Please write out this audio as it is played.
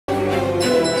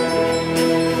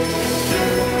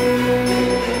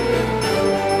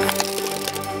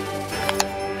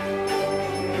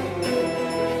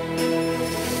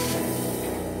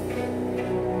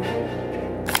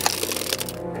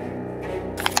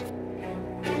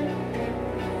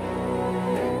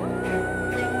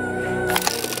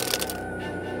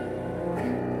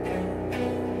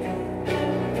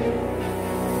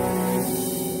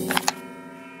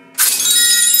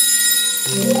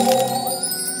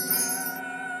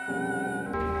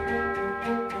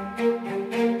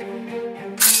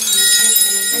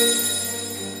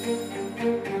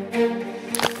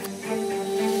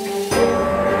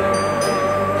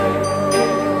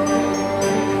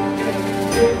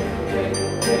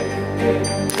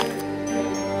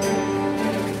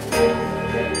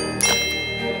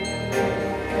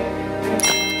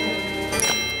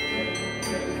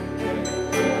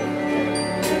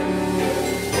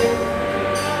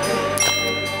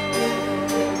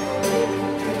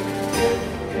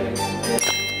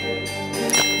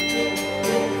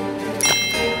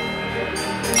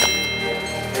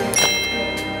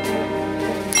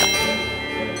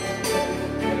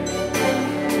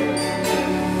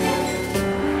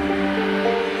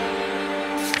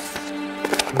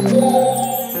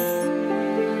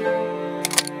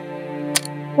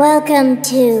Welcome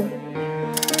to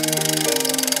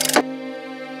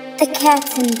the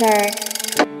Katzenberg,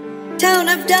 town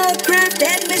of dollcraft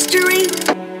and mystery.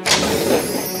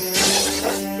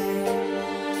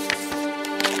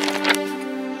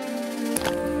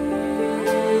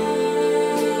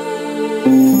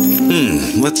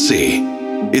 Let's see.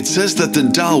 It says that the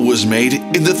doll was made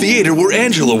in the theater where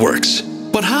Angela works.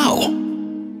 But how?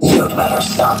 You'd better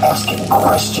stop asking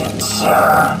questions,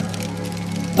 sir.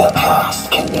 The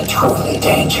past can be truly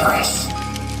dangerous.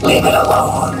 Leave it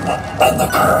alone, and the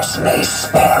curse may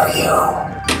spare you.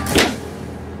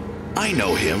 I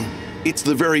know him. It's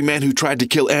the very man who tried to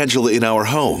kill Angela in our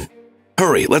home.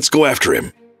 Hurry, let's go after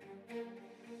him.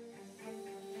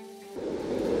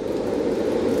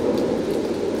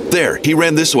 There, he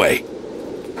ran this way.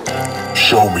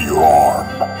 Show me your arm.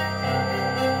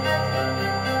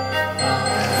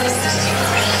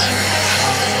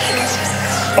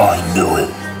 I knew it.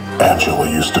 Angela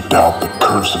used to doubt the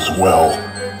curse as well.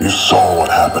 You saw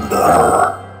what happened to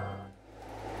her.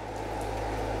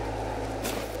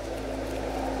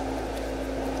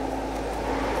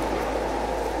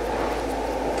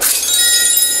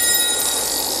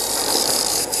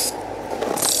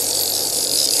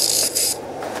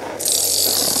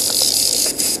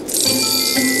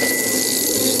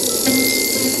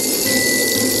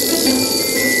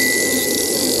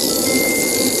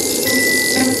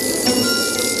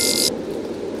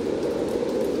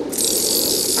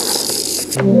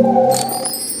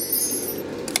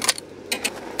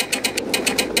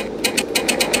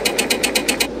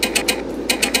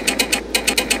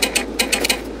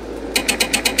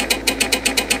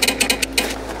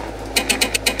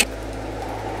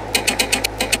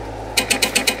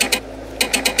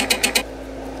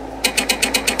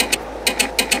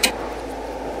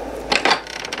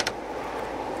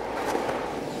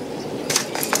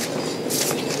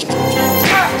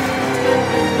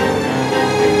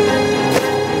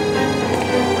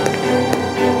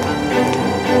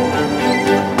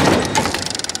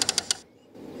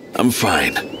 I'm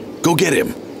fine. Go get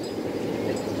him.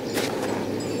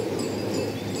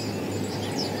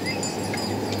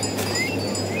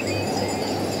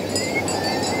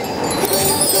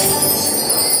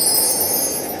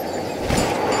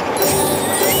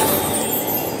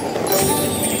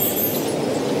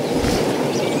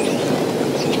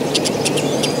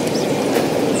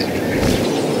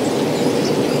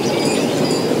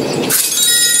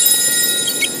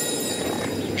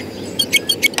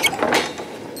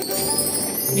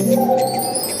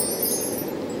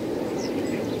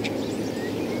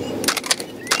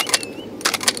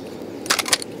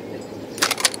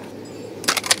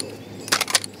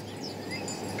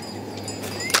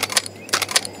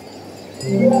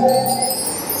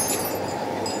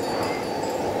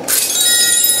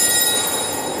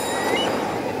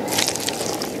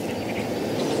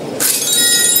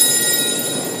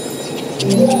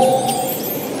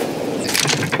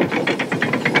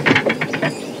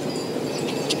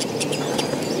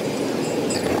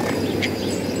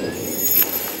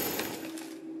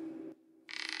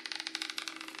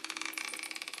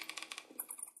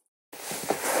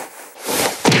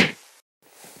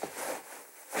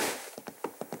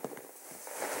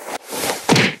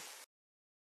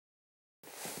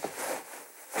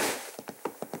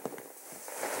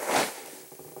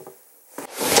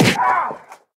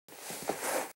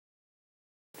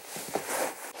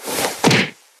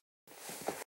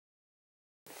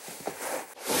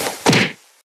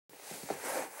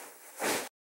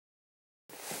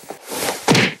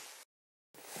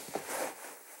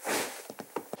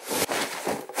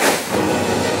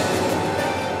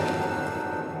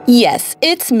 Yes,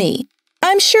 it's me.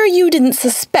 I'm sure you didn't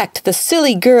suspect the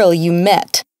silly girl you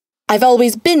met. I've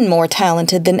always been more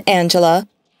talented than Angela.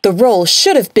 The role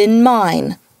should have been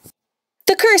mine.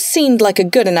 The curse seemed like a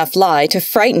good enough lie to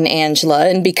frighten Angela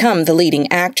and become the leading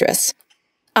actress.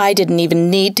 I didn't even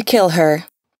need to kill her.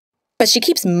 But she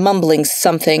keeps mumbling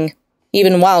something,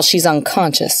 even while she's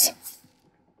unconscious.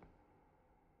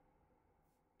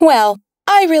 Well,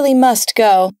 I really must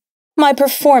go. My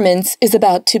performance is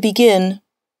about to begin.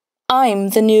 I'm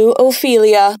the new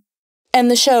Ophelia,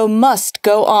 and the show must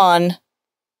go on,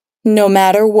 no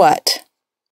matter what.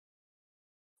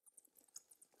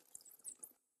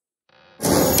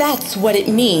 That's what it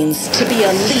means to be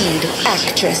a lead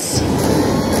actress.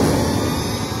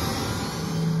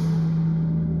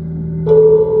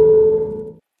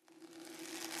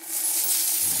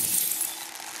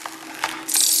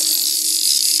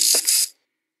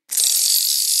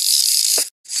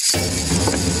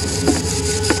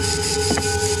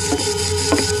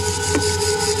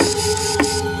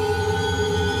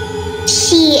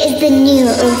 She is the new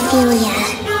Ophelia.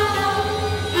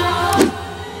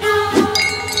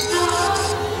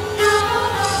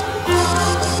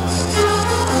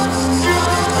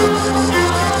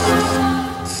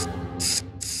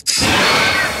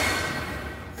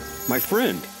 My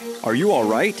friend, are you all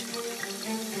right?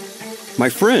 My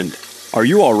friend, are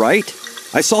you all right?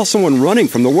 I saw someone running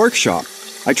from the workshop.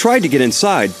 I tried to get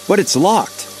inside, but it's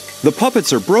locked. The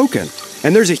puppets are broken,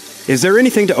 and is there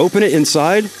anything to open it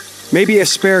inside? Maybe a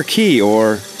spare key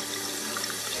or...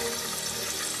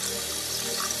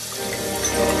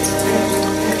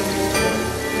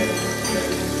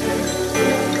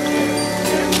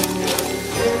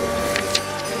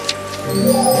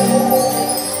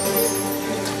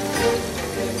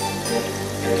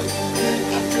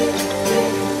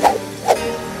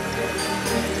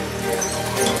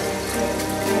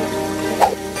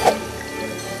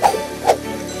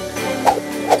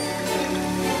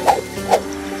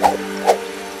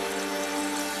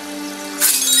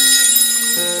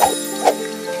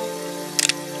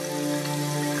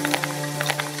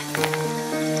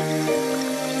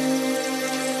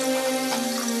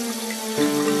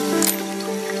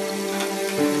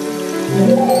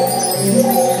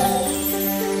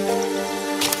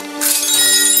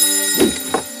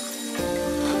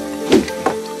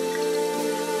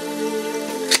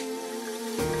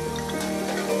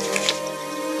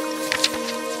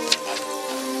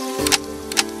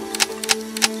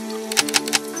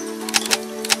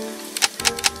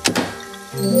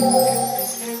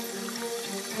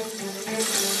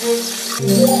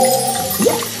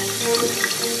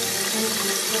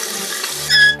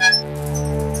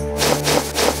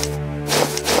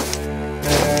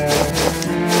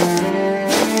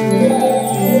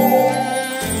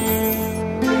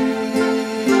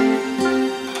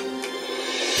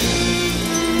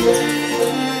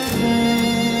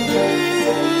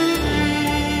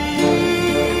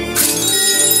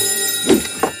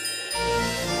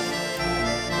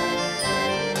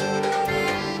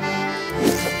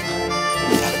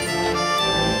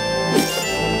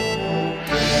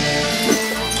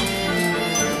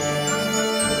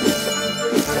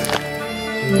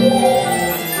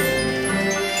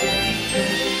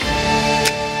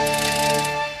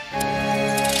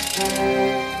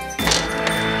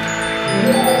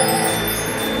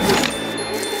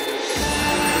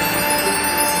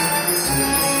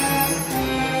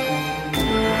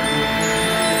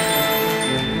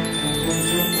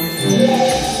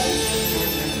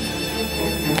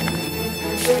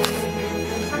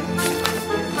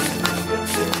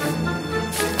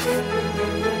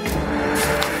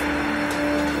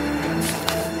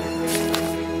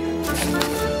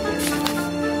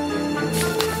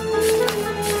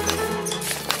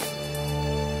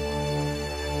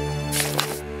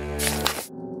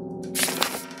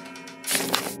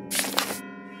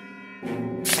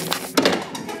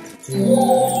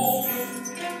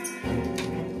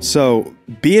 So,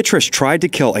 Beatrice tried to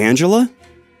kill Angela?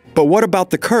 But what about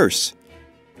the curse?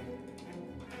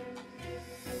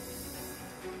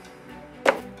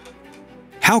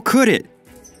 How could it?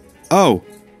 Oh,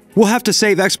 we'll have to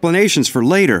save explanations for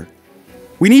later.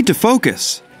 We need to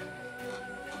focus.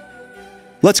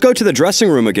 Let's go to the dressing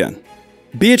room again.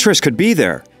 Beatrice could be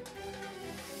there.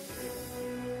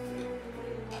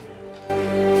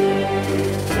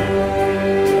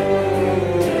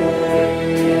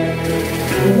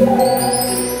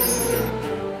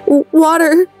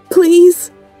 Water,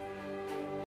 please.